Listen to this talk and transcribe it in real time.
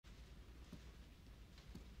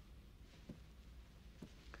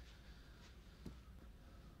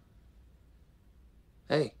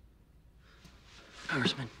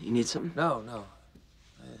Congressman, you need something? No.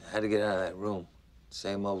 I had to get out of that room.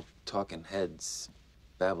 Same old talking heads,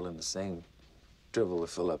 babbling the same drivel would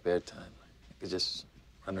fill up airtime. I could just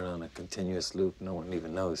run it on a continuous loop. No one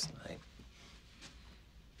even knows tonight.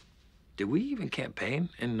 Did we even campaign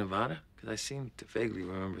in Nevada? Because I seem to vaguely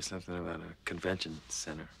remember something about a convention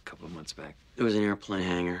center a couple of months back. It was an airplane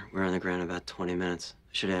hangar. We were on the ground about 20 minutes.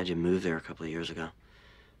 I should have had you move there a couple of years ago.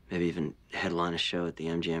 Maybe even headline a show at the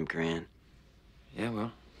MGM Grand. Yeah,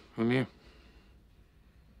 well, who knew?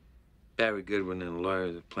 Barry Goodwin and the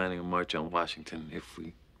lawyers are planning a march on Washington if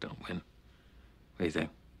we don't win. What do you think?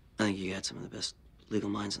 I think you got some of the best legal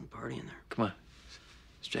minds in the party in there. Come on,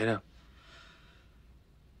 straight up.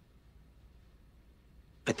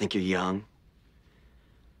 I think you're young,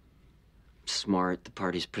 smart, the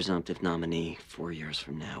party's presumptive nominee 4 years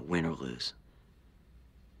from now, win or lose.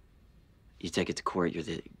 You take it to court, you're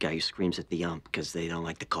the guy who screams at the ump because they don't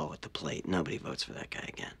like the call at the plate. Nobody votes for that guy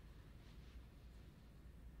again.